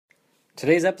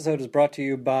Today's episode is brought to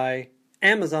you by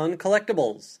Amazon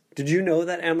Collectibles. Did you know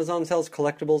that Amazon sells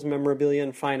collectibles, memorabilia,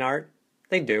 and fine art?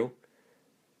 They do.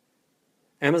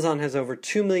 Amazon has over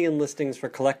 2 million listings for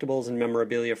collectibles and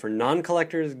memorabilia for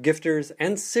non-collectors, gifters,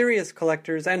 and serious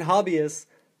collectors and hobbyists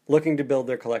looking to build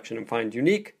their collection and find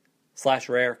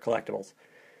unique/rare collectibles.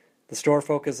 The store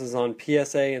focuses on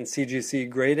PSA and CGC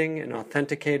grading and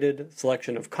authenticated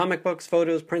selection of comic books,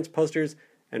 photos, prints, posters,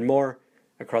 and more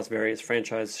across various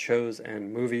franchise shows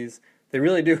and movies. They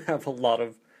really do have a lot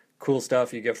of cool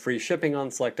stuff. You get free shipping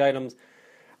on select items.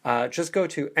 Just go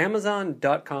to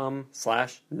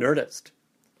amazon.com/nerdist.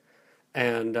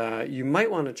 And you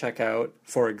might want to check out,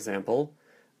 for example,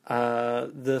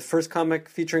 the first comic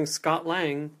featuring Scott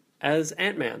Lang as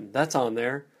Ant-Man. That's on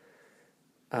there.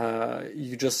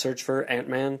 You just search for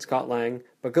Ant-Man, Scott Lang.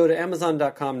 But go to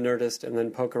amazon.com/nerdist and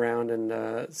then poke around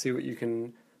and see what you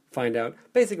can find out.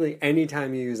 Basically,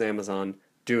 anytime you use Amazon,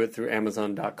 do it through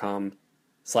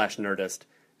amazon.com/nerdist.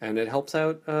 And it helps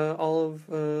out all of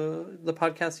the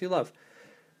podcasts you love.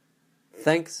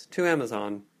 Thanks to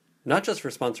Amazon, not just for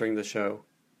sponsoring the show,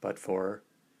 but for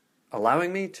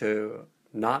allowing me to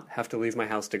not have to leave my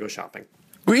house to go shopping.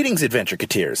 Greetings,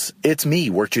 Adventure-Keteers. It's me,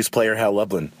 Workjuice player Hal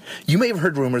Lublin. You may have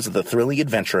heard rumors of the Thrilling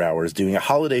Adventure Hour is doing a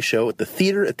holiday show at the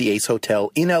Theater at the Ace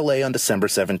Hotel in LA on December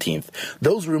 17th.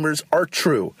 Those rumors are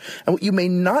true. And what you may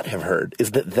not have heard is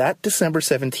that December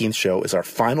 17th show is our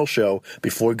final show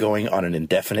before going on an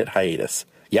indefinite hiatus.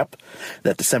 Yep,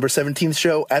 that December 17th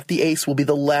show at the Ace will be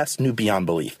the last new Beyond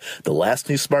Belief, the last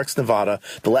new Sparks Nevada,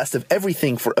 the last of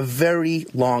everything for a very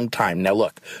long time. Now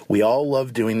look, we all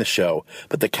love doing the show,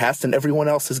 but the cast and everyone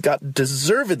else has got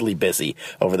deservedly busy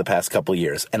over the past couple of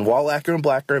years. And while Acker and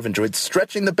Blacker have enjoyed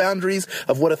stretching the boundaries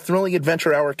of what a Thrilling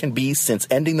Adventure Hour can be since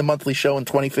ending the monthly show in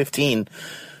 2015,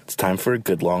 it's time for a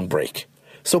good long break.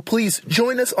 So please,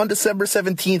 join us on December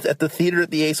 17th at the Theater at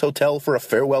the Ace Hotel for a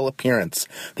farewell appearance.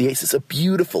 The Ace is a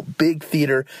beautiful, big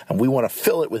theater, and we want to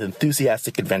fill it with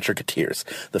enthusiastic Adventure-Keteers,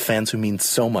 the fans who mean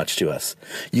so much to us.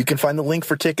 You can find the link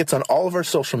for tickets on all of our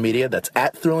social media. That's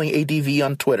at ThrillingADV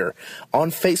on Twitter, on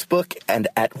Facebook, and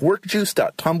at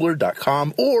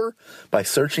workjuice.tumblr.com, or by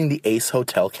searching the Ace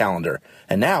Hotel calendar.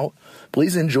 And now,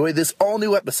 please enjoy this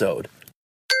all-new episode.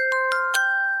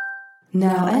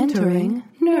 Now entering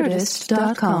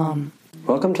Nerdist.com.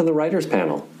 Welcome to the Writers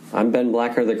Panel. I'm Ben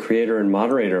Blacker, the creator and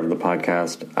moderator of the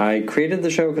podcast. I created the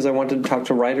show because I wanted to talk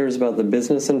to writers about the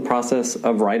business and process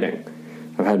of writing.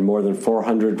 I've had more than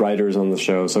 400 writers on the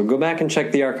show, so go back and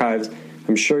check the archives.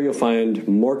 I'm sure you'll find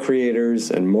more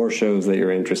creators and more shows that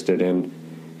you're interested in.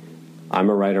 I'm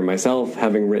a writer myself,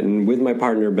 having written with my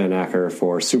partner Ben Acker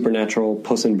for Supernatural,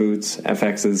 Puss in Boots,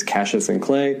 FX's Cassius and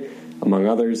Clay, among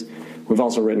others. We've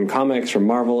also written comics from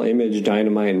Marvel, Image,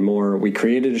 Dynamite, and more. We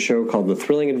created a show called The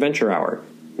Thrilling Adventure Hour.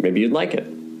 Maybe you'd like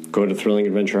it. Go to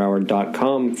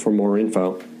thrillingadventurehour.com for more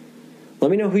info. Let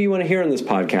me know who you want to hear on this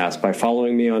podcast by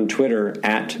following me on Twitter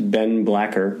at Ben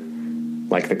Blacker,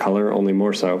 like the color, only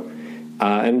more so.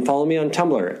 And follow me on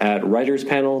Tumblr at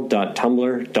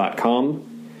writerspanel.tumblr.com.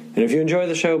 And if you enjoy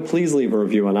the show, please leave a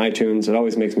review on iTunes. It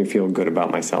always makes me feel good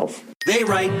about myself. They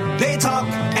write, they talk,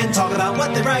 and talk about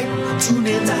what they write. Tune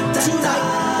in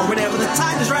tonight, or whenever the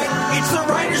time is right. It's the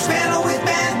Writers Panel with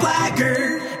Ben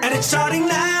Blacker, and it's starting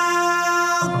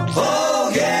now.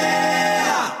 Oh,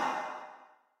 yeah!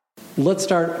 Let's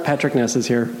start. Patrick Ness is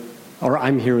here. Or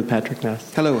I'm here with Patrick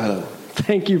Ness. Hello.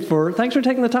 Thanks for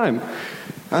taking the time.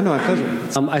 Oh, no, my pleasure.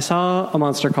 I saw A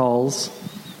Monster Calls.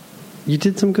 You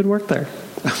did some good work there.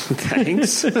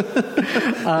 Thanks.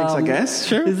 Thanks, I guess.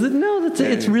 Sure. Is it? No,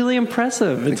 it's really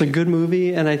impressive. It's a good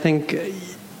movie, and I think,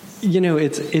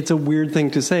 it's a weird thing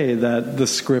to say that the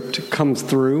script comes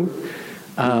through,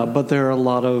 but there are a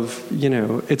lot of,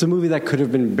 it's a movie that could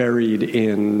have been buried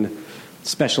in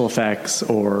special effects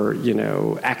or,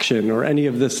 action or any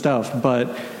of this stuff,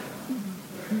 but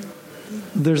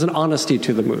there's an honesty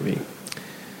to the movie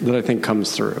that I think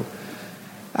comes through.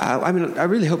 I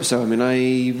really hope so.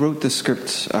 I wrote the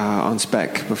script on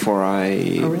spec before I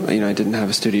didn't have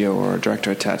a studio or a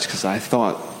director attached, because I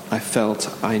felt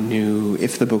I knew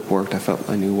if the book worked,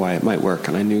 I knew why it might work,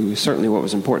 and I knew certainly what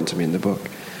was important to me in the book.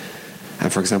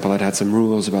 And for example, I'd had some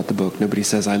rules about the book. Nobody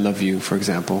says "I love you," for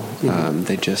example. Mm-hmm.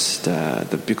 They just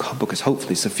the book is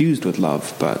hopefully suffused with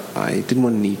love, but I didn't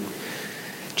want any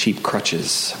cheap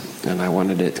crutches, and I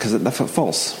wanted it because that felt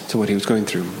false to what he was going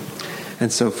through.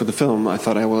 And so for the film, I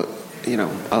thought I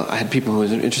had people who were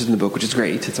interested in the book, which is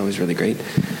great. It's always really great.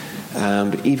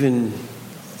 But even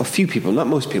a few people, not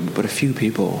most people, but a few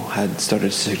people had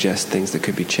started to suggest things that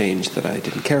could be changed that I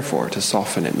didn't care for, to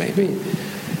soften it maybe.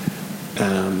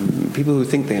 People who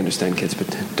think they understand kids but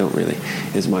don't really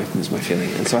is my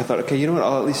feeling. And so I thought, okay, you know what?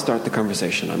 I'll at least start the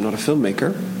conversation. I'm not a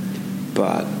filmmaker,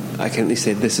 but I can at least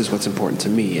say this is what's important to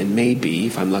me, and maybe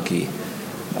if I'm lucky,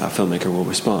 a filmmaker will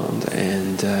respond.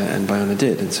 And Biona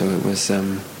did, and so it was.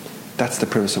 That's the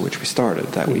premise on which we started.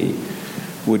 That we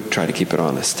would try to keep it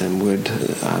honest and would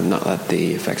not let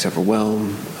the effects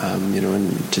overwhelm.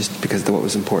 And just because what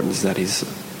was important is that he's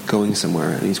going somewhere,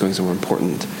 and he's going somewhere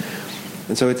important.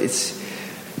 And so it's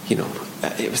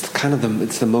it was kind of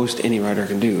it's the most any writer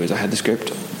can do. Is I had the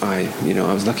script. I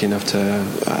was lucky enough to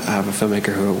have a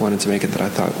filmmaker who wanted to make it that I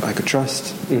thought I could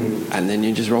trust, and then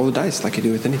you just roll the dice like you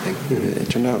do with anything. It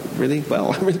turned out really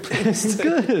well. I'm really pleased.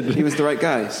 Good. He was the right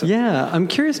guy. So. Yeah, I'm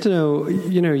curious to know.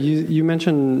 You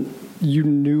mentioned you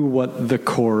knew what the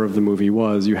core of the movie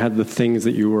was. You had the things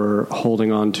that you were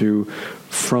holding on to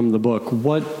from the book.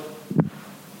 What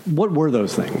were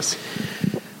those things?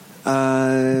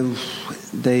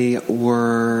 They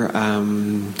were.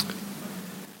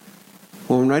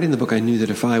 When writing the book, I knew that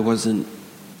if I wasn't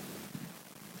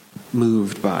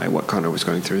moved by what Connor was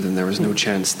going through, then there was no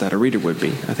chance that a reader would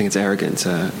be. I think it's arrogant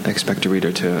to expect a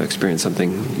reader to experience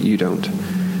something you don't.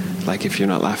 Like if you're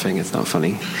not laughing, it's not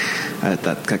funny.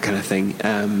 That kind of thing.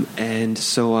 And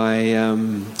so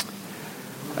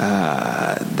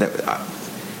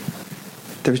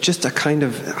there was just a kind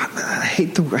of. I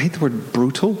hate the word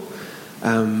brutal.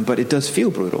 But it does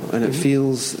feel brutal, and it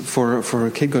feels for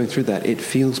a kid going through that. It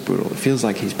feels brutal. It feels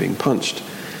like he's being punched,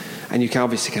 and you can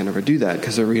obviously can't never do that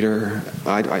because a reader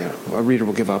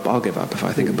will give up. I'll give up if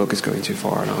I think a book is going too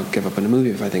far, and I'll give up in a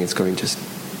movie if I think it's going just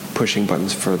pushing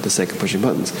buttons for the sake of pushing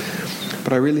buttons.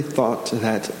 But I really thought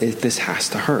that this has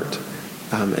to hurt,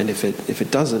 and if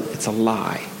it doesn't, it's a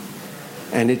lie.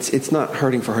 And it's not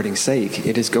hurting for hurting's sake.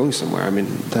 It is going somewhere. I mean,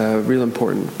 the real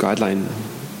important guideline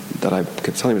that I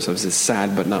kept telling myself is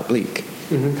sad but not bleak,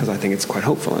 because I think it's quite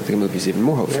hopeful. I think a movie's even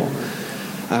more hopeful.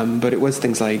 Yeah. But it was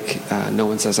things like no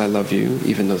one says I love you,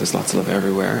 even though there's lots of love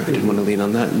everywhere. I didn't want to lean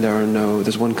on that. And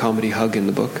there's one comedy hug in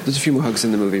the book. There's a few more hugs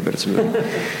in the movie, but it's a movie.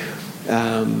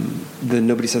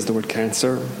 Nobody says the word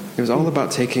cancer. It was all about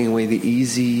taking away the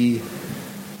easy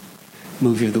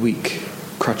movie of the week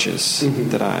crutches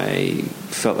that I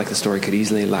felt like the story could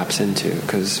easily lapse into,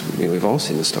 because we've all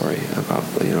seen the story about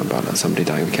somebody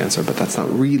dying of cancer, but that's not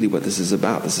really what this is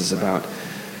about. This is about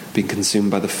being consumed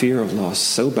by the fear of loss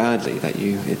so badly that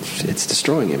it's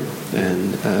destroying him,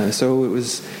 and so it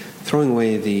was throwing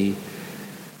away the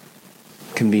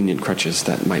convenient crutches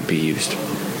that might be used.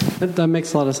 That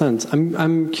makes a lot of sense.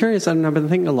 I'm curious. I've been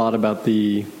thinking a lot about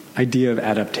the idea of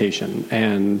adaptation,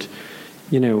 and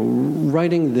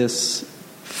writing this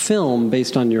film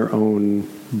based on your own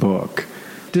book.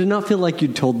 Did it not feel like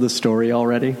you'd told the story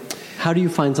already? How do you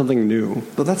find something new?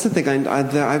 Well, that's the thing.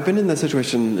 I've been in that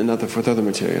situation with other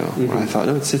material where I thought,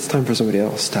 no, it's time for somebody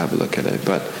else to have a look at it.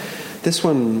 But this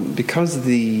one, because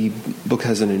the book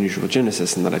has an unusual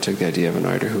genesis in that I took the idea of a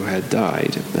writer who had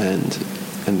died and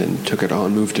then took it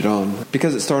on, moved it on.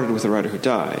 Because it started with a writer who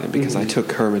died, and because I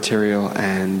took her material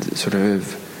and sort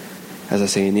of, as I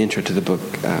say in the intro to the book,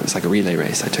 it's like a relay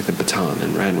race. I took the baton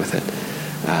and ran with it,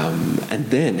 and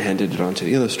then handed it on to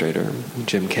the illustrator,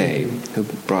 Jim Kay, who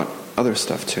brought other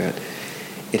stuff to it.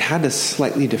 It had a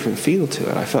slightly different feel to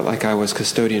it. I felt like I was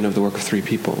custodian of the work of three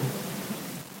people,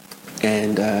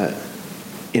 and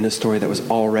in a story that was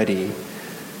already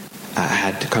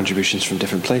had contributions from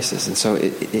different places. And so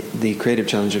the creative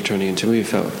challenge of turning into a movie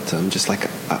felt just like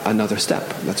another step.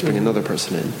 Let's bring another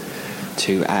person in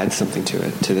to add something to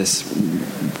it, to this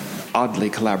oddly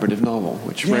collaborative novel,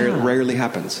 which rarely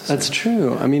happens. So. That's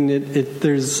true. I mean,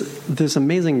 there's this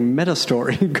amazing meta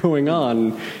story going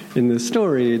on in this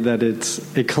story that it's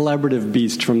a collaborative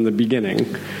beast from the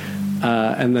beginning.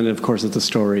 And then, of course, it's a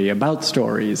story about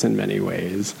stories in many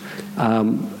ways.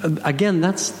 Again,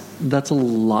 that's a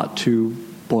lot to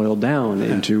boil down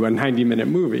into a 90-minute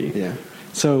movie. Yeah.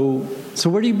 So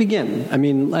where do you begin? I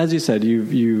mean, as you said,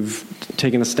 you've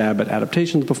taken a stab at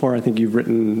adaptations before. I think you've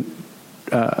written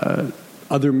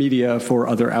other media for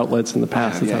other outlets in the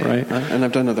past. Is that right? And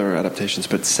I've done other adaptations,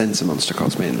 but Sense of Monster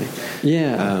Calls mainly.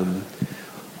 Yeah.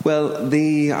 Well,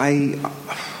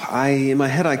 in my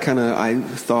head, I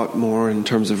thought more in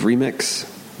terms of remix,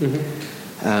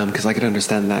 because I could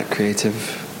understand that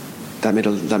creative. That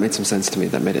made some sense to me.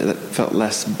 That felt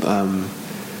less.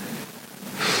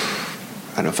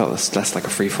 Felt less like a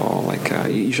free fall. Like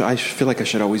I feel like I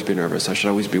should always be nervous. I should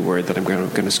always be worried that I'm going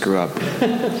to screw up,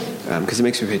 because it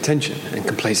makes me pay attention. And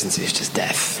complacency is just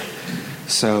death.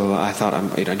 So I thought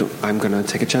I'm going to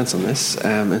take a chance on this,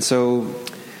 and so.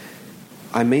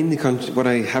 I mainly what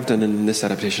I have done in this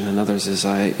adaptation and others is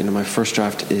my first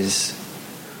draft is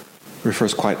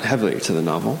refers quite heavily to the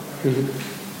novel.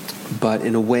 But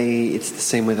in a way, it's the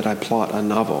same way that I plot a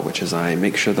novel, which is I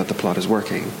make sure that the plot is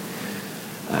working.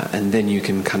 And then you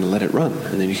can kind of let it run.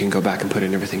 And then you can go back and put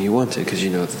in everything you want to, because you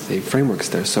know that the framework's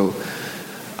there. So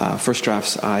first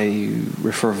drafts, I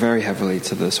refer very heavily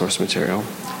to the source material.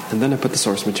 And then I put the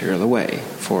source material away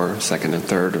for second and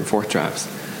third and fourth drafts.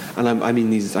 And I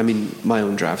mean my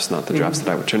own drafts, not the drafts that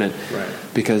I would turn in. Right.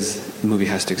 Because the movie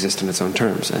has to exist on its own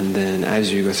terms. And then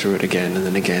as you go through it again, and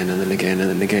then again, and then again, and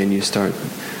then again, you start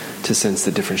to sense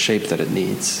the different shape that it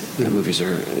needs. The movies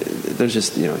are, there's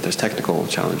just, there's technical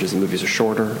challenges. The movies are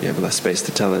shorter. You have less space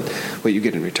to tell it. What you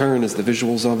get in return is the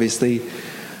visuals, obviously.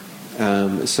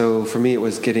 So for me, it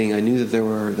was I knew that there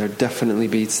are definitely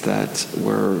beats that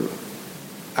were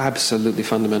absolutely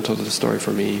fundamental to the story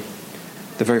for me.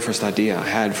 The very first idea I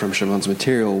had from Siobhan's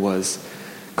material was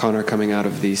Connor coming out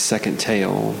of the second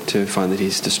tale to find that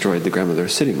he's destroyed the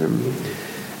grandmother's sitting room.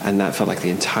 And that felt like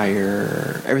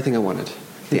everything I wanted.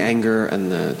 The anger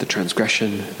and the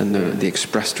transgression and the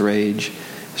expressed rage.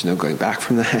 There's no going back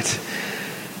from that.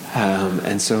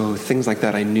 And so things like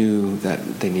that, I knew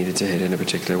that they needed to hit in a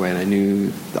particular way. And I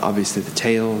knew, obviously, the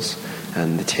tales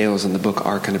and the tales in the book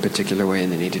arc in a particular way,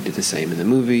 and they need to do the same in the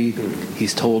movie.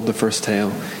 He's told the first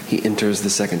tale. He enters the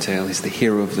second tale. He's the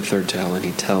hero of the third tale, and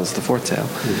he tells the fourth tale.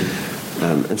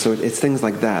 And so it's things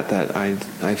like that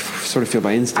I sort of feel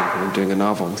by instinct when I'm doing a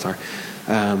novel,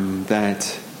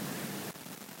 that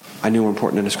I knew were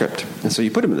important in a script. And so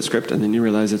you put them in the script, and then you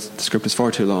realize that the script is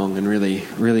far too long and really,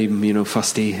 really,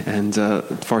 fusty and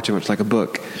far too much like a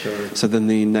book. Sure. So then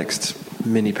the next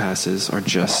mini passes are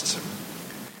just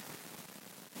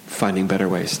finding better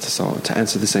ways to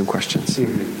answer the same questions,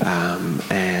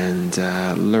 and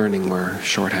learning where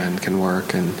shorthand can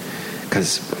work, and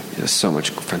because there's so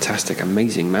much fantastic,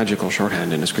 amazing, magical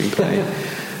shorthand in a screenplay.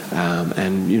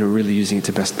 And really using it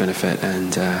to best benefit,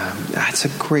 and it's a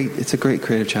great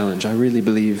creative challenge. I really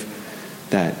believe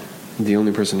that the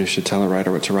only person who should tell a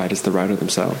writer what to write is the writer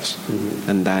themselves,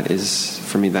 and that is,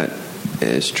 for me, that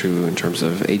is true in terms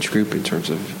of age group, in terms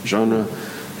of genre,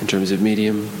 in terms of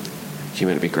medium. You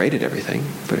may not be great at everything,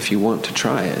 but if you want to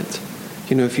try it,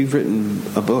 if you've written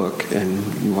a book and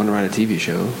you want to write a TV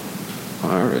show.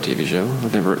 I wrote a TV show.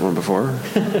 I've never written one before.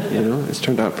 It's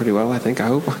turned out pretty well, I think, I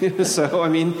hope. So,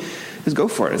 just go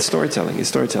for it. It's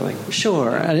storytelling.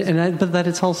 Sure. But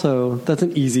that's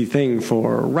an easy thing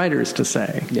for writers to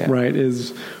say, right?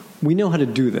 Is we know how to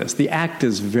do this. The act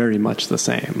is very much the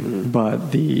same,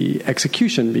 but the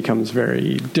execution becomes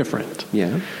very different.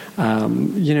 Yeah.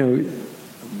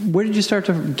 Where did you start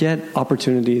to get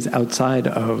opportunities outside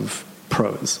of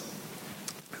prose?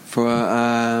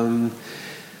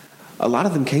 A lot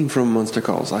of them came from Monster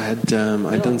Calls. I had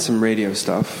done some radio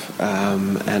stuff,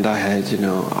 and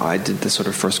I did the sort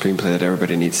of first screenplay that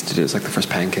everybody needs to do. It's like the first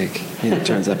pancake. It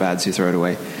turns out bad, so you throw it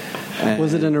away.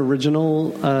 Was it an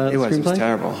original screenplay? It was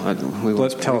terrible.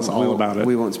 Tell us all about it.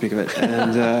 We won't speak of it.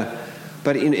 And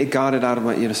but it got it out of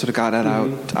my, got it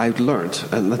out. I learned,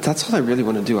 and that's what I really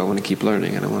want to do. I want to keep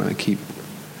learning, and I want to keep,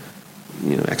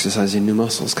 exercising new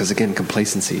muscles. Because again,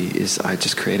 complacency is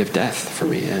just creative death for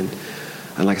me, and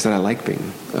like I said, I like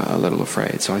being a little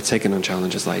afraid. So I've taken on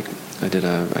challenges like I did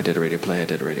a radio play, I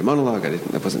did a radio monologue.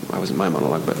 That wasn't my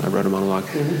monologue, but I wrote a monologue,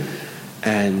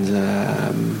 and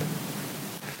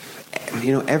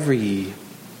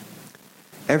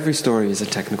every story is a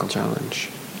technical challenge.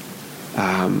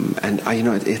 And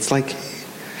it's like,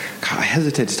 I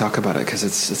hesitate to talk about it because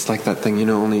it's like that thing,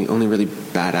 only really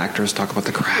bad actors talk about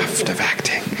the craft of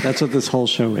acting. That's what this whole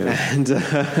show is. And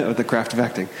the craft of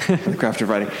acting, the craft of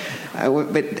writing.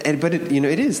 But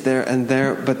it is there and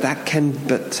there. But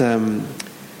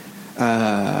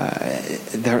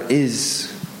there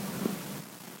is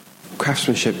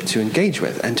craftsmanship to engage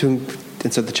with, and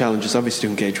so the challenge is obviously to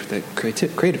engage with it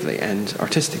creatively and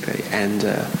artistically, and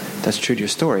that's true to your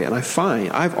story. And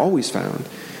I've always found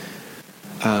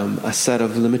a set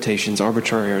of limitations,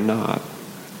 arbitrary or not,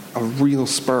 a real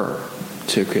spur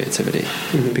to creativity.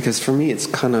 Because for me, it's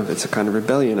a kind of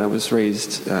rebellion. I was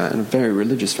raised in a very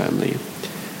religious family,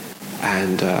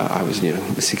 and I was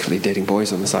secretly dating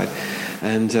boys on the side,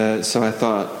 and so I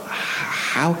thought,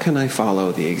 how can I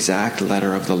follow the exact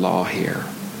letter of the law here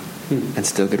and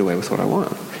still get away with what I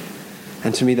want?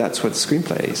 And to me, that's what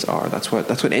screenplays are. That's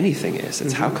what anything is.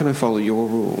 It's how can I follow your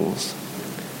rules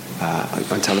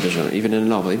on television, even in a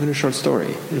novel, even a short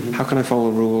story. How can I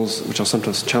follow rules, which are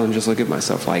sometimes challenges I'll give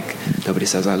myself, like nobody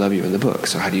says I love you in the book,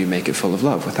 so how do you make it full of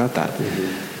love without that?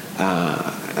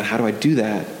 And how do I do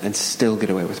that and still get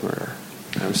away with murder?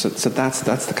 So that's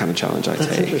the kind of challenge I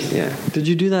take. Yeah. Did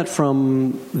you do that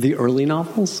from the early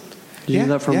novels? Did You do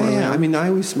that from early on? I mean, I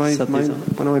always one of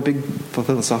my big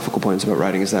philosophical points about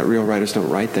writing is that real writers don't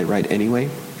write; they write anyway.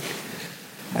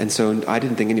 And so I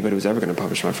didn't think anybody was ever going to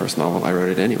publish my first novel. I wrote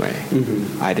it anyway.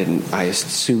 Mm-hmm. I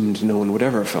assumed no one would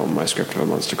ever film my script of A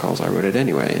Monster Calls. I wrote it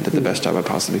anyway and did the best job I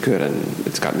possibly could. And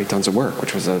it's gotten me tons of work,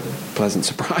 which was a pleasant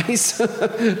surprise.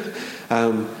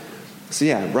 So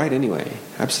yeah, write anyway.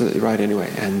 Absolutely write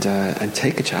anyway. And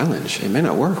take a challenge. It may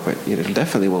not work, but it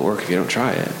definitely won't work if you don't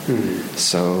try it. Mm-hmm.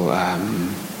 So...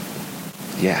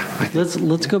 yeah.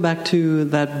 Let's go back to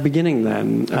that beginning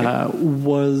then. Okay.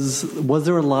 Was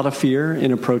there a lot of fear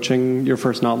in approaching your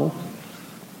first novel?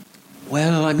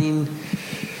 Well, I mean,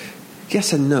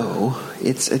 yes and no.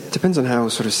 It depends on how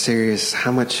sort of serious,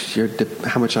 how much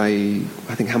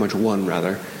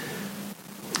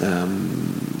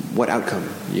what outcome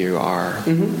you are.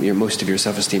 Mm-hmm. Most of your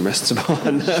self-esteem rests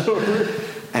upon. Sure.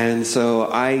 And so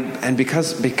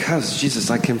because Jesus,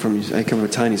 I came from a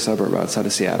tiny suburb outside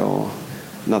of Seattle.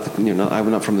 I'm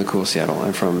not from the cool Seattle.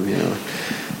 I'm from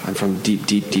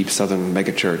deep southern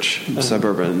megachurch,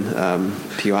 suburban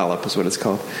Puyallup is what it's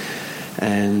called.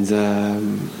 And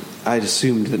I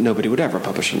assumed that nobody would ever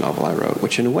publish a novel I wrote,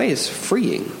 which in a way is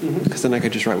freeing, because then I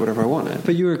could just write whatever I wanted.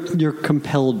 But you're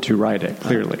compelled to write it,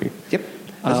 clearly. Yep.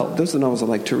 Those are the novels I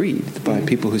like to read by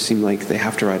people who seem like they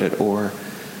have to write it, or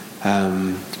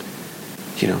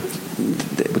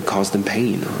it would cause them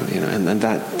pain, or, and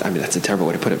that, I mean, that's a terrible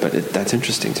way to put it, but that's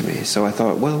interesting to me. So I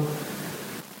thought, well,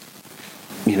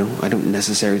 I don't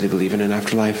necessarily believe in an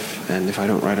afterlife, and if I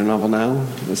don't write a novel now,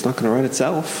 it's not going to write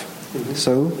itself. Mm-hmm.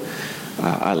 So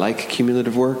I like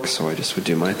cumulative work, so I just would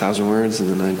do my 1,000 words, and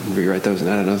then I'd rewrite those and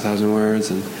add another 1,000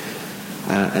 words,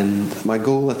 and my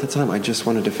goal at the time, I just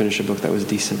wanted to finish a book that was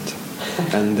decent,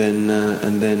 and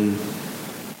then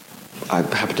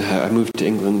I moved to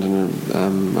England,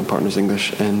 and my partner's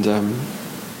English, and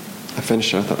I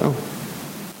finished it. I thought,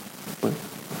 well,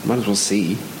 might as well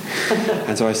see.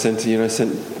 And so I sent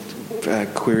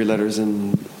query letters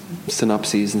and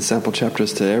synopses and sample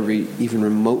chapters to every even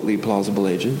remotely plausible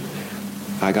agent.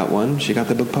 I got one. She got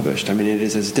the book published. I mean, it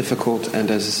is as difficult and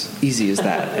as easy as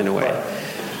that in a way.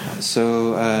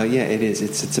 So it is.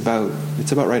 It's about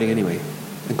writing anyway,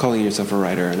 and calling yourself a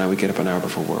writer. And I would get up an hour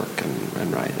before work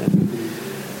and write.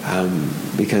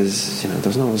 Because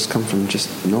those novels come from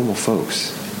just normal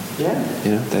folks. Yeah.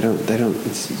 They don't.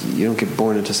 You don't get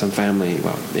born into some family.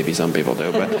 Well, maybe some people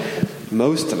do, but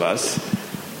most of us,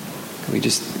 we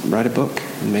just write a book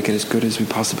and make it as good as we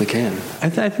possibly can.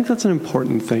 I think that's an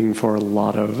important thing for a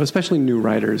lot of, especially new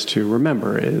writers, to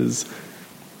remember is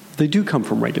they do come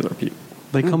from regular people.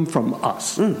 They come from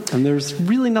us, and there's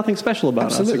really nothing special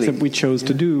about us except we chose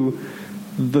to do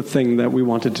the thing that we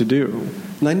wanted to do.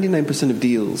 99% of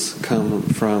deals come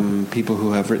from people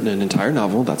who have written an entire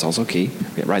novel. That's also key.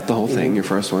 Write the whole thing, your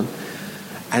first one,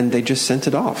 and they just sent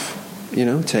it off,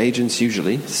 to agents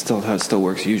usually. Still how it still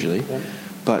works usually,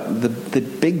 but the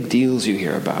big deals you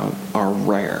hear about are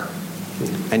rare,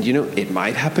 and it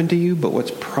might happen to you. But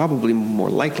what's probably more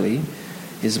likely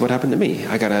is what happened to me.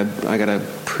 I got a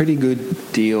pretty good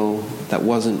deal that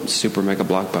wasn't super mega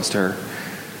blockbuster.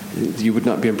 You would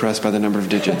not be impressed by the number of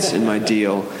digits in my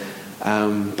deal,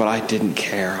 but I didn't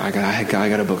care. I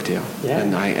got a book deal,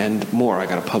 and more. I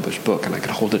got a published book, and I could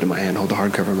hold it in my hand, hold the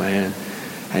hardcover in my hand,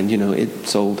 and it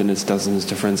sold in its dozens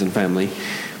to friends and family.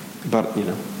 But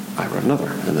I wrote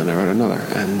another, and then I wrote another,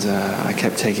 and I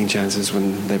kept taking chances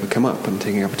when they would come up and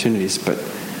taking opportunities. But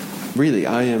really,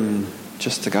 I am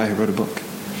just a guy who wrote a book.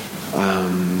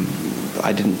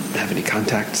 I didn't have any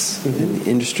contacts in the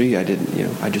industry. I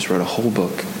didn't, I just wrote a whole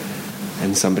book,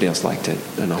 and somebody else liked it,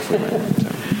 and off we went.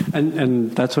 So.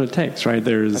 And that's what it takes, right?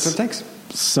 That's what it takes.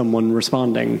 Someone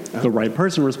responding, the right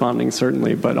person responding,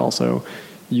 certainly, but also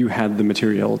you had the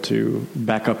material to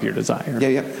back up your desire.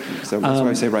 Yeah. So that's why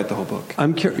I say write the whole book.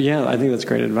 I think that's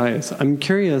great advice. I'm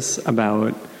curious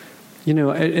about,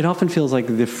 it often feels like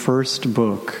the first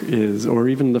book is, or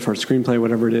even the first screenplay,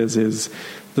 whatever it is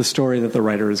the story that the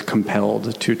writer is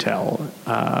compelled to tell.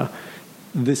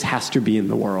 This has to be in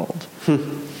the world.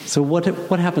 So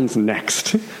what happens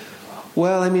next?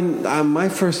 Well, I mean, my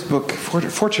first book,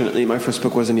 fortunately, my first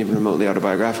book wasn't even remotely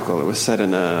autobiographical. It was set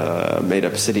in a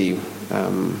made-up city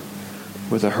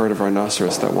with a herd of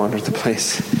rhinoceros that wandered the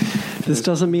place. This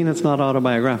doesn't mean it's not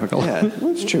autobiographical. Yeah,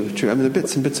 well, it's true. I mean, there are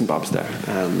bits and bobs there,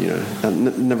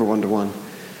 never one-to-one.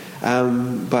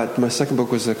 But my second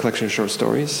book was a collection of short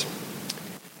stories.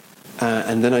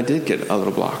 And then I did get a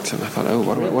little blocked, and I thought,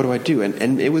 what do I do?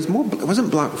 And it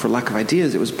wasn't blocked for lack of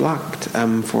ideas. It was blocked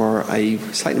for a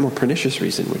slightly more pernicious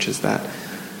reason, which is that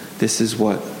this is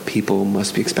what people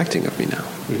must be expecting of me now.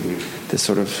 Mm-hmm. This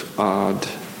sort of odd,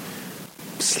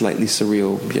 slightly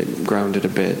surreal, yet grounded a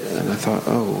bit. And I thought,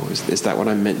 oh, is that what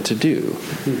I'm meant to do?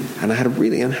 Mm-hmm. And I had a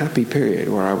really unhappy period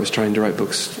where I was trying to write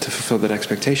books to fulfill that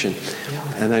expectation.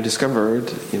 Yeah. And I discovered,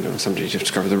 somebody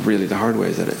discovered the hard way,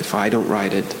 is that if I don't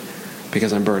write it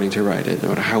because I'm burning to write it, no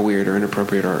matter how weird or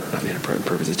inappropriate, or not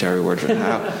inappropriate is a terrible word, but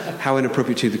how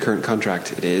inappropriate to the current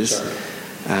contract it is,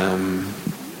 sure.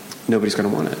 Nobody's going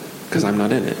to want it because I'm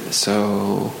not in it.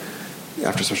 So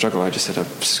after some struggle, I just said,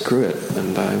 screw it.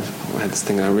 And I had this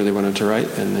thing that I really wanted to write,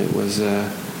 and it was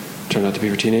turned out to be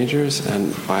for teenagers.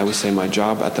 And I always say my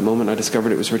job at the moment I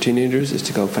discovered it was for teenagers is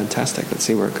to go, fantastic, let's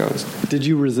see where it goes. Did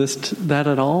you resist that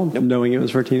at all, nope. knowing it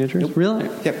was for teenagers? Nope. Really?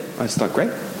 Yep. I just thought,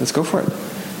 great, let's go for it.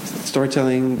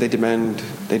 Storytelling, they demand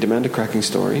a cracking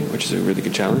story, which is a really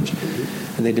good challenge,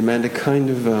 mm-hmm. and they demand a kind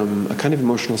of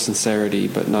emotional sincerity,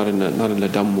 but not in a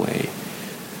dumb way.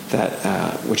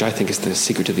 That which I think is the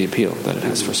secret to the appeal that it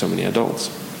has for so many adults.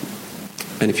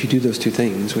 And if you do those two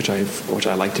things, which I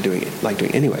like doing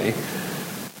anyway,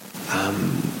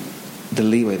 the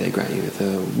leeway they grant you,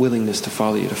 the willingness to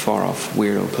follow you to far off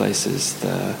weirdo places,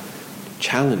 the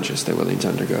challenges they're willing to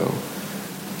undergo,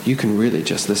 you can really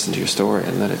just listen to your story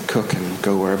and let it cook and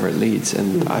go wherever it leads.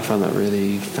 And I found that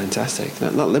really fantastic.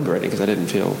 Not liberating, because I didn't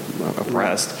feel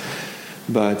oppressed.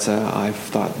 But I've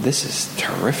thought, this is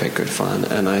terrific good fun,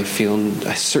 and I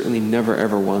certainly never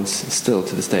ever once, still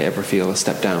to this day, ever feel a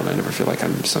step down. I never feel like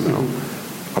I'm somehow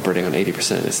operating on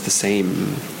 80%. It's the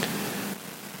same.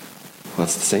 Well,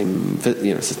 it's the same.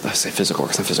 I say physical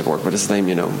work. It's not physical work, but it's the same.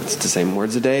 It's the same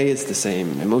words a day. It's the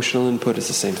same emotional input. It's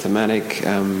the same thematic.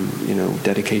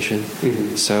 Dedication.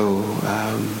 Mm-hmm. So,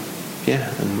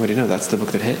 and what do you know? That's the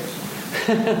book that hit.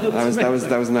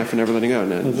 that was Knife for Never Letting Go.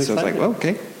 And so it's like, well,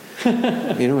 okay.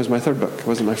 It was my third book. It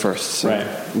wasn't my first. So. Right.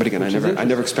 But again, I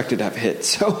never expected to have a hit.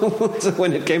 So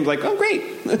when it came, like, oh,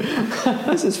 great.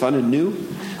 This is fun and new.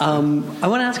 I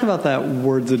want to ask about that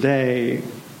words a day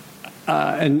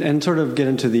and sort of get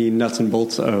into the nuts and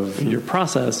bolts of your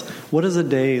process. What does a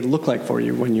day look like for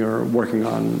you when you're working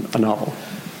on a novel?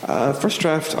 First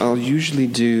draft, I'll usually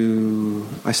do.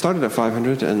 I started at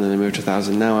 500 and then I moved to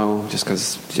 1,000. Now, just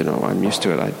because I'm used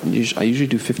to it, I usually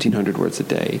do 1,500 words a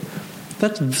day.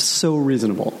 That's so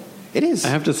reasonable. It is. I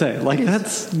have to say,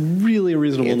 that's really a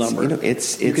reasonable number.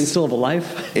 You can still have a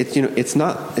life. It's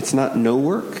not no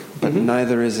work, but mm-hmm.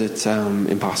 neither is it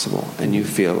impossible. And I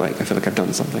feel like I've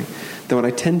done something. Then what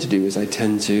I tend to do is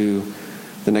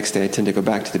the next day I tend to go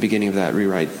back to the beginning of that,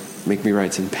 make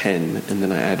rewrites in pen, and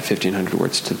then I add 1,500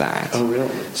 words to that. Oh,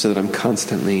 really? So that I'm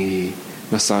constantly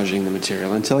massaging the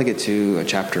material until I get to a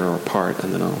chapter or a part,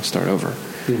 and then I'll start over.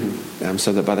 Mm-hmm.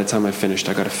 So that by the time I finished,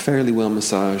 I got a fairly well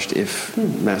massaged, if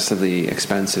massively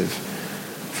expansive,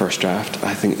 first draft.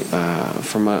 I think,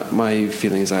 from my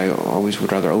feelings, I always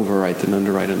would rather overwrite than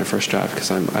underwrite in a first draft,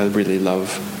 because I really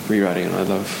love rewriting and I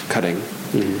love cutting.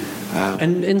 Mm-hmm.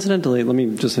 And incidentally, let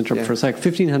me just interrupt for a sec.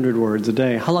 1,500 words a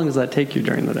day. How long does that take you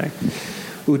during the day?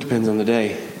 It depends on the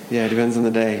day. Yeah, it depends on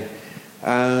the day.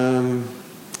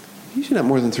 Usually not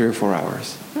more than 3 or 4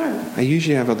 hours. All right. I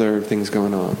usually have other things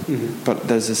going on, mm-hmm. but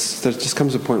there just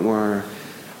comes a point where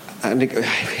I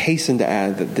hasten to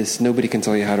add that nobody can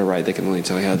tell you how to write. They can only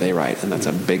tell you how they write, and that's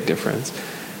a big difference.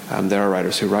 There are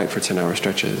writers who write for 10-hour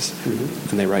stretches, mm-hmm.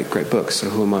 and they write great books, so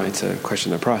who am I to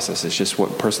question their process? It's just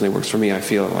what personally works for me. I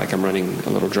feel like I'm running a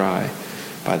little dry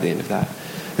by the end of that.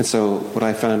 And so what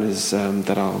I found is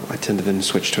that I tend to then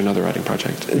switch to another writing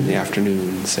project in the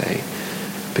afternoon, say,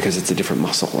 because it's a different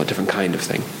muscle, a different kind of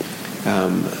thing.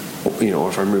 Or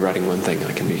if I'm rewriting one thing,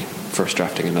 I can be first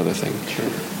drafting another thing. Sure.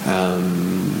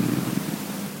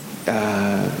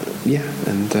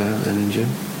 And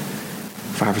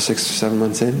 5 or 6 or 7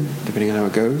 months in, depending on how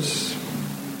it goes,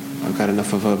 I've got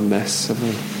enough of a mess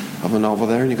of a novel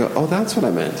there, and you go, oh, that's what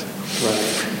I meant.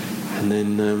 Right. And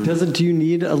then do you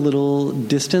need a little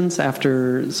distance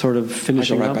after sort of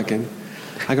finishing up? I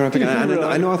go right back in.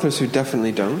 I know authors who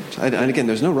definitely don't. And again,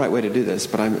 there's no right way to do this,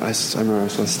 but I remember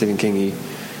Stephen King,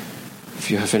 if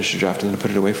you have finished a draft and then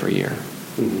put it away for a year.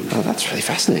 Mm-hmm. Oh, that's really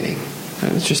fascinating.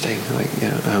 Interesting.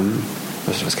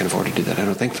 Most of us can afford to do that, I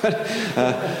don't think.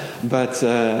 But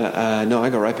no, I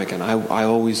go right back in.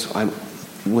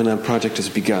 When a project has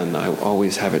begun, I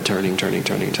always have it turning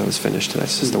until it's finished.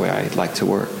 That's just the way I like to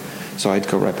work. So I'd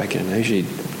go right back in.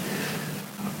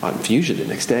 Usually the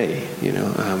next day,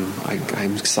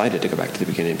 I'm excited to go back to the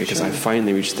beginning because I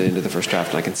finally reached the end of the first draft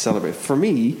and I can celebrate. For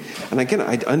me, and again,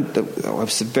 I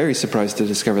was very surprised to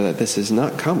discover that this is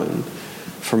not common.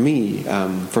 For me,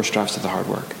 first drafts are the hard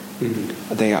work.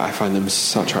 Mm-hmm. I find them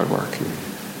such hard work.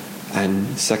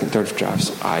 And second, third drafts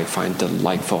I find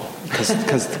delightful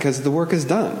because the work is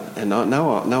done, and now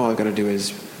all I've got to do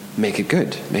is make it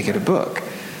good, make it a book.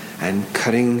 And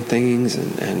cutting things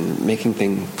and making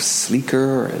things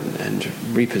sleeker and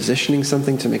repositioning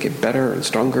something to make it better and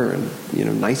stronger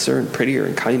and nicer and prettier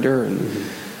and kinder and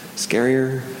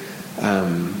scarier.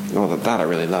 Well, that I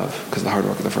really love because the hard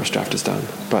work of the first draft is done.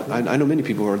 But I know many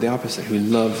people who are the opposite, who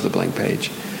love the blank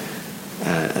page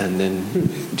and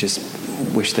then just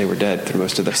wish they were dead through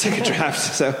most of their second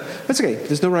drafts. So that's okay.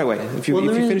 There's no right way. If you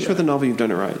finish with a novel, you've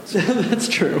done it right. So. That's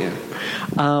true. Yeah.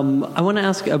 I want to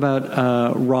ask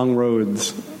about Wrong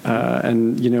Roads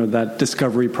and that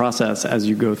discovery process as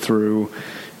you go through.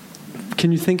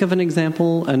 Can you think of an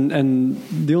example? And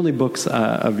the only books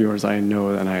of yours I know,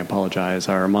 and I apologize,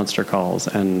 are Monster Calls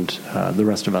and The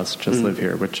Rest of Us Just Live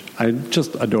Here, which I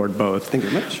just adored both. Thank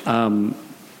you very much.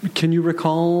 Can you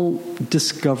recall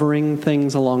discovering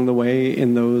things along the way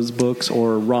in those books,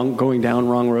 or going down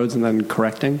wrong roads and then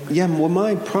correcting? Yeah, well,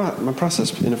 my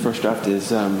process in a first draft is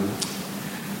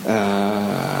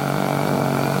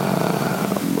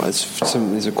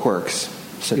these are quirks,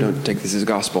 so don't take this as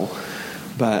gospel.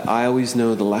 But I always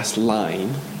know the last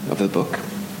line of the book,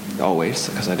 always,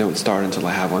 because I don't start until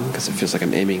I have one, because it feels like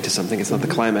I'm aiming to something. It's not the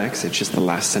climax, it's just the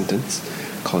last sentence.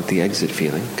 Call it the exit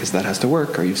feeling, because that has to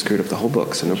work or you've screwed up the whole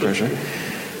book, so no pressure.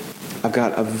 I've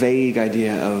got a vague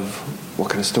idea of what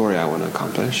kind of story I want to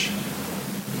accomplish,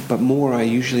 but more, I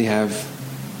usually have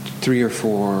 3 or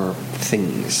 4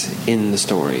 things in the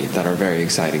story that are very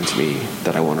exciting to me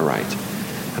that I want to write.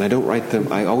 And I don't write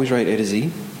them, I always write A to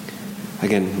Z,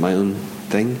 again, my own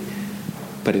thing,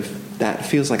 but if that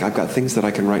feels like I've got things that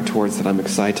I can write towards that I'm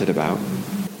excited about.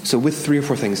 So with 3 or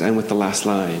 4 things and with the last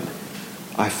line,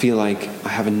 I feel like I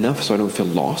have enough so I don't feel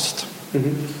lost,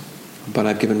 but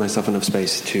I've given myself enough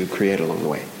space to create along the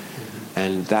way.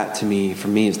 And that, for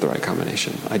me, is the right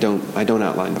combination. I don't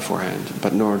outline beforehand,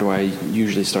 but nor do I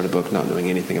usually start a book not knowing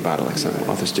anything about it like some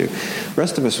authors do. The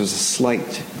Rest of Us was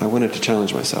I wanted to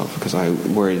challenge myself because I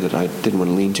worried that I didn't want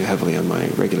to lean too heavily on my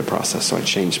regular process, so I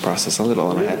changed process a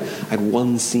little. And I had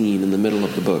one scene in the middle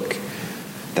of the book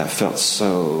that felt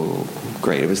so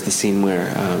great. It was the scene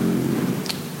where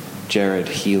Jared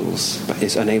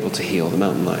is unable to heal the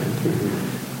mountain lion.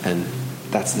 And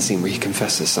that's the scene where he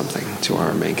confesses something to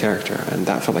our main character. And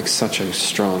that felt like such a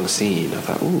strong scene. I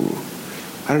thought, ooh,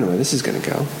 I don't know where this is going to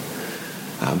go.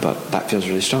 But that feels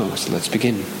really strong, so let's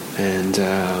begin. And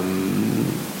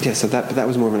so that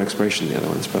was more of an exploration than the other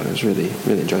ones, but I was really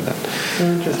enjoyed that.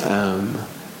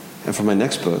 And for my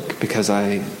next book, because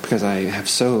I have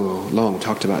so long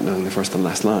talked about knowing the first and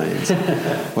last lines,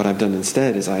 what I've done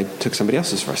instead is I took somebody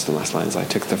else's first and last lines. I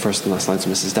took the first and last lines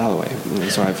of Mrs. Dalloway.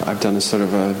 And so I've done a sort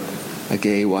of a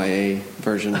gay YA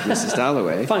version of Mrs.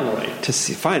 Dalloway.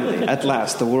 Finally, at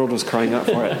last, the world was crying out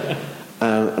for it.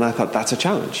 And I thought, that's a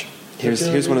challenge.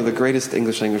 Here's one of the greatest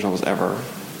English language novels ever.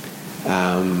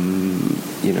 I'm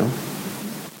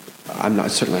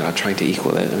certainly not trying to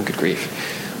equal it, good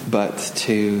grief. But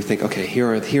to think, okay,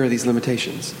 here are these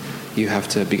limitations. You have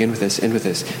to begin with this, end with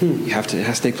this. It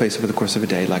has to take place over the course of a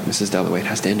day, like Mrs. Dalloway. It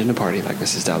has to end in a party, like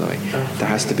Mrs. Dalloway. There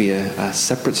has to be a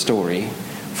separate story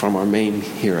from our main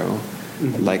hero,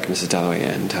 like Mrs. Dalloway,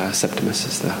 and Septimus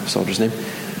is the soldier's name.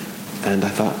 And I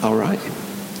thought, all right,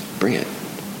 bring it.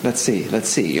 Let's see.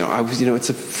 It's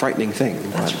a frightening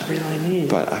thing. That's really neat.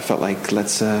 But I felt like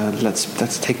let's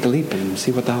take the leap and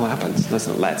see what the hell happens.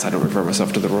 I don't refer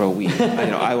myself to the royal we.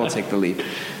 I will take the leap.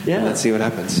 Yeah. And let's see what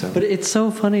happens. So. But it's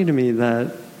so funny to me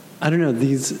that I don't know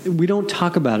we don't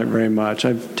talk about it very much.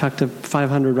 I've talked to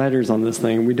 500 writers on this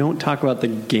thing. We don't talk about the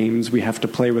games we have to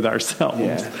play with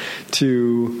ourselves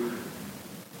to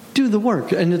do the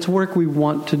work, and it's work we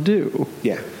want to do.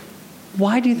 Yeah.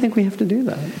 Why do you think we have to do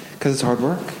that? Because it's hard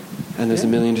work, and there's a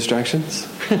million distractions.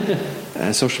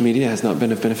 Social media has not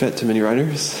been of benefit to many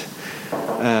writers.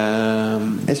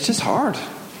 It's just hard.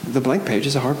 The blank page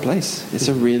is a hard place. It's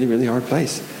a really, really hard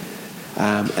place.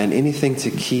 And anything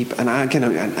to keep... And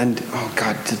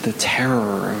the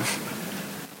terror of...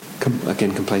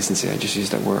 complacency. I just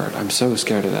used that word. I'm so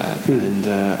scared of that. And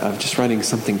of just writing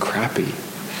something crappy.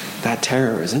 That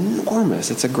terror is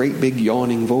enormous. It's a great big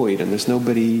yawning void, and there's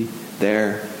nobody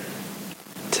there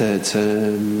to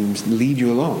lead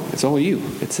you along. It's all you.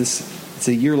 It's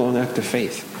a year-long act of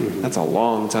faith. That's a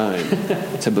long time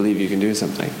to believe you can do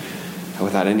something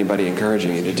without anybody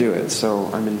encouraging you to do it. So,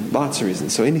 lots of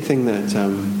reasons. So anything that,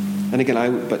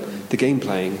 but the game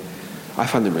playing, I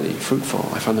found them really fruitful.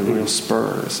 I found them real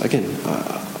spurs. Again,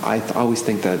 I always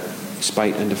think that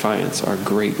spite and defiance are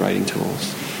great writing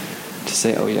tools. To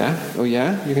say, oh yeah, you're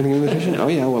going to give me the vision? Oh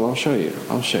yeah, well I'll show you.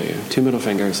 2 middle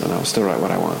fingers and I'll still write what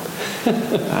I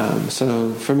want.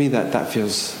 So for me that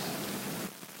feels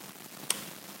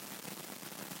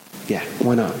Yeah,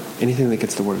 why not? Anything that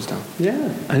gets the words down.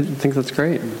 Yeah, I think that's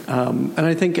great. And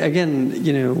I think,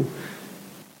 again,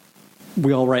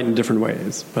 we all write in different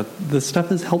ways, but this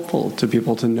stuff is helpful to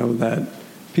people to know that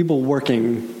people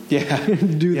working do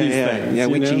these things. Yeah,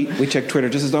 we check Twitter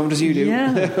just as often as you do.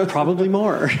 Yeah, probably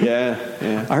more.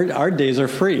 Yeah. Our days are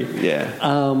free. Yeah.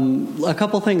 A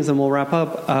couple things, and we'll wrap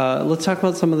up. Let's talk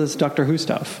about some of this Doctor Who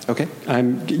stuff. Okay.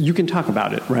 You can talk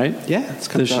about it, right? Yeah, it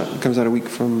comes out a week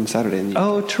from Saturday in the UK.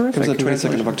 Oh, terrific. It comes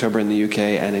out 22nd of October in the UK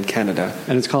and in Canada.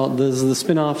 And this is the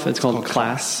spin-off. It's called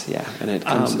Class. Yeah, and it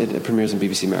premieres on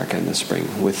BBC America in the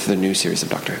spring with the new series of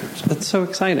Doctor Who. So. That's so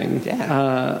exciting.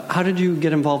 Yeah. How did you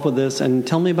get involved with this? And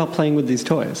tell me about playing with these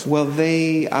toys. Well,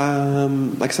 they,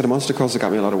 like I said, a Monster Calls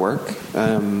got me a lot of work,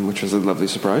 which was a lovely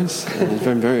surprise. And it's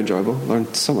been very enjoyable.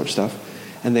 Learned so much stuff.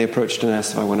 And they approached and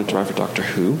asked if I wanted to write for Doctor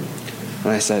Who. And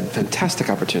I said,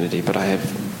 fantastic opportunity, but I have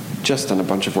just done a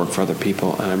bunch of work for other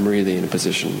people, and I'm really in a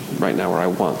position right now where I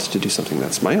want to do something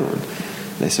that's my own.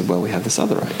 And they said, well, we have this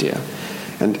other idea.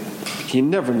 And you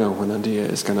never know when an idea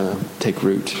is going to take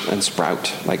root and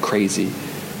sprout like crazy.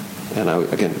 And I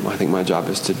think my job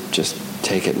is to just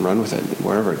take it and run with it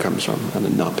wherever it comes from,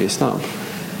 and not be a snob.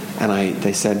 And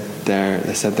they said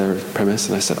their premise,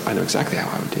 and I said, I know exactly how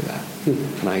I would do that.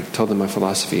 And I told them my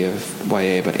philosophy of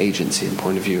YA about agency and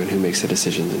point of view and who makes the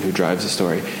decisions and who drives the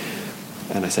story.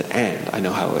 And I said, and I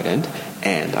know how it would end,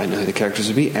 and I know who the characters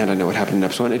would be, and I know what happened in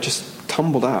episode 1. It just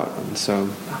tumbled out. And so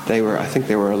I think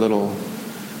they were a little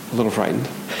frightened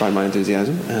by my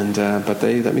enthusiasm, but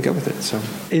they let me go with it. So,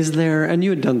 is there? And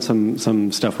you had done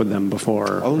some stuff with them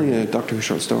before. Only a Doctor Who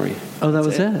short story. Oh, that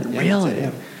was it. Yeah, really? That's it,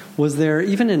 yeah. Was there,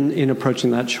 even in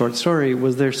approaching that short story,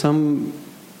 was there some?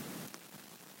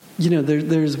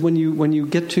 There's when you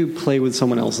get to play with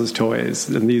someone else's toys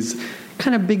and these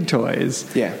kind of big toys.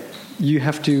 Yeah. You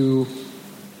have to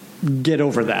get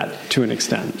over that to an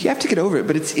extent. You have to get over it,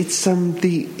 but it's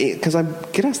because I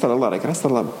get asked that a lot. I get asked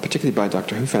that a lot, particularly by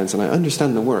Doctor Who fans, and I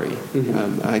understand the worry.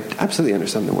 Mm-hmm. I absolutely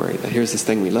understand the worry that here's this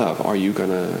thing we love. Are you going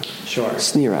to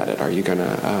sneer at it? Are you going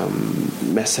to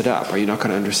mess it up? Are you not going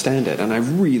to understand it? And I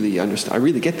really understand. I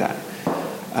really get that.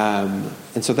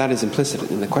 And so that is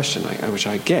implicit in the question, which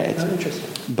I get. Oh,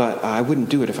 interesting. But I wouldn't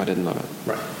do it if I didn't love it.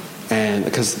 Right. And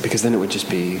because then it would just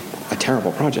be a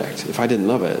terrible project. If I didn't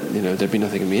love it, there'd be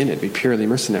nothing of me in it. It'd be purely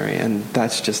mercenary, and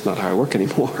that's just not how I work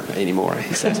anymore.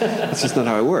 He says, that's just not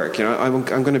how I work. I'm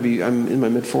in my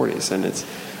mid-40s, and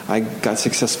I got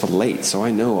successful late, so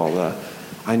I know all the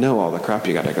crap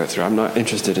you got to go through. I'm not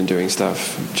interested in doing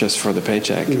stuff just for the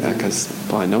paycheck because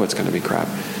I know it's going to be crap.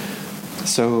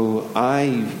 So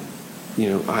I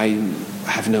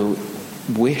have no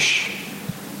wish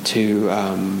to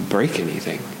break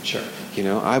anything. Sure.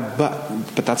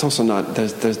 But that's also not.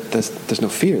 There's no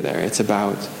fear there. It's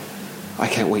about I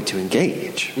can't wait to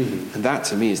engage, and that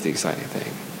to me is the exciting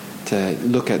thing. To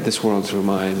look at this world through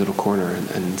my little corner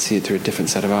and see it through a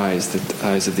different set of eyes, the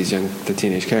eyes of the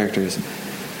teenage characters.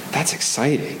 That's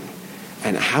exciting.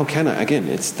 And how can I? Again,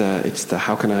 it's the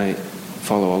how can I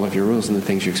follow all of your rules and the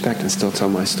things you expect and still tell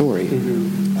my story?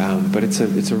 But it's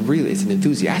an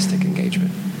enthusiastic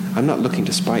engagement. I'm not looking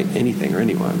to spite anything or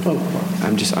anyone. I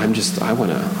want to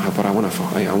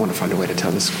find a way to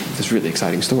tell this really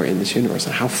exciting story in this universe.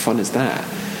 And how fun is that?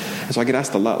 And so I get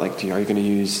asked a lot, like, are you going to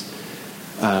use?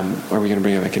 Are we going to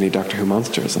bring back any Doctor Who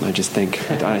monsters? And I just think,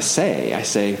 I say,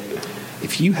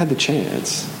 if you had the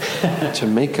chance to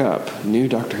make up new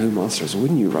Doctor Who monsters,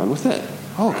 wouldn't you run with it?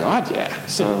 Oh God, yeah.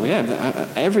 So yeah,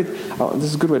 this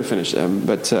is a good way to finish.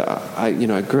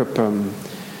 I grew up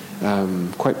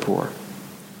quite poor.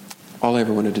 All I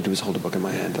ever wanted to do was hold a book in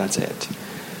my hand. That's it.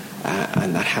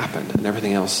 And that happened. And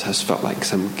everything else has felt like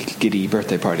some giddy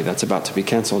birthday party that's about to be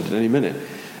cancelled at any minute.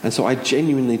 And so I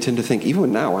genuinely tend to think,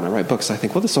 even now when I write books, I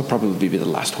think, well, this will probably be the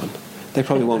last one. They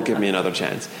probably won't give me another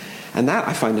chance. And that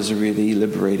I find is a really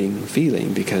liberating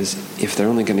feeling, because if they're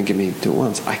only going to give me do it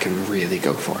once, I can really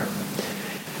go for it.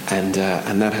 And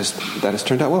that has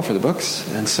turned out well for the books.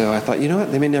 And so I thought, you know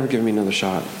what, they may never give me another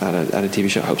shot at a TV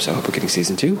show. I hope so. I hope we're getting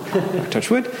season 2. Touch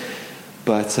wood.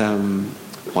 But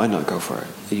why not go for it?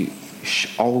 You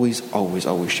always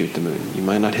shoot the moon. You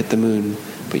might not hit the moon,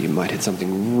 but you might hit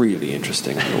something really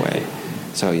interesting on the way.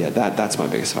 So yeah, that's my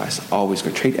biggest advice. Always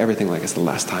go treat everything like it's the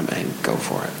last time and go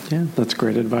for it. Yeah, that's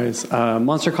great advice.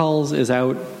 Monster Calls is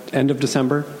out end of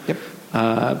December. Yep.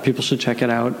 People should check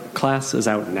it out. Class is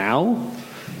out now.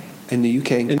 In the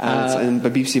UK, and by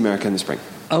BBC America in the spring.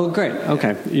 Oh, great.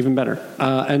 Okay, even better.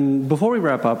 And before we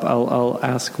wrap up, I'll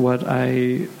ask what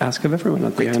I ask of everyone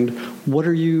at the end. What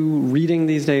are you reading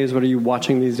these days? What are you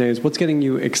watching these days? What's getting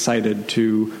you excited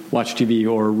to watch TV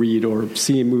or read or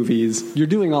see movies? You're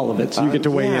doing all of it, so you get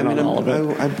to weigh in on all of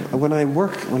it. When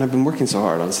I've been working so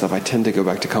hard on stuff, I tend to go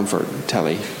back to comfort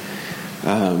telly.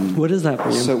 What is that for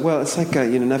you? So, well, it's like,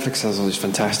 Netflix has all these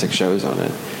fantastic shows on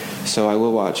it. So I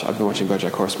will watch. I've been watching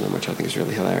BoJack Horseman, which I think is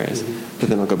really hilarious. Mm-hmm. But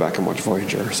then I'll go back and watch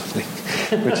Voyager or something,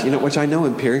 which I know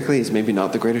empirically is maybe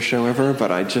not the greatest show ever, but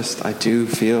I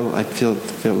feel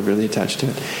really attached to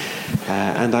it.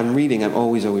 And I'm reading. I'm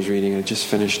always reading. I just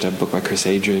finished a book by Chris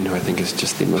Adrian, who I think is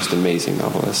just the most amazing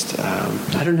novelist.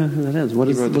 I don't know who that is. He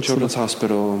wrote The Children's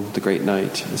Hospital, The Great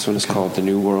Night. This one is called The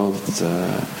New World.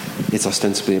 It's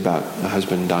ostensibly about a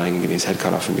husband dying and getting his head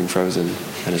cut off and being frozen,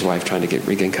 and his wife trying to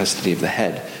regain custody of the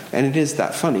head. And it is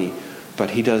that funny, but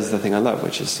he does the thing I love,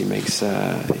 which is he takes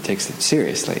it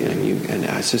seriously, and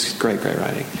it's just great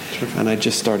writing. And I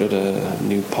just started a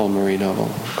new Paul Murray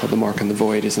novel called The Mark and the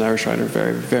Void. He's an Irish writer,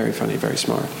 very, very funny, very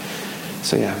smart.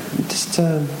 So yeah, just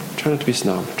try not to be a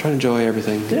snob. Try to enjoy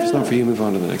everything. If it's not for you, move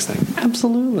on to the next thing.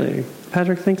 Absolutely.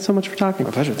 Patrick, thanks so much for talking.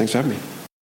 My pleasure. Thanks for having me.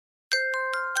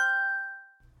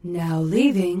 Now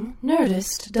leaving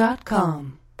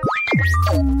Nerdist.com.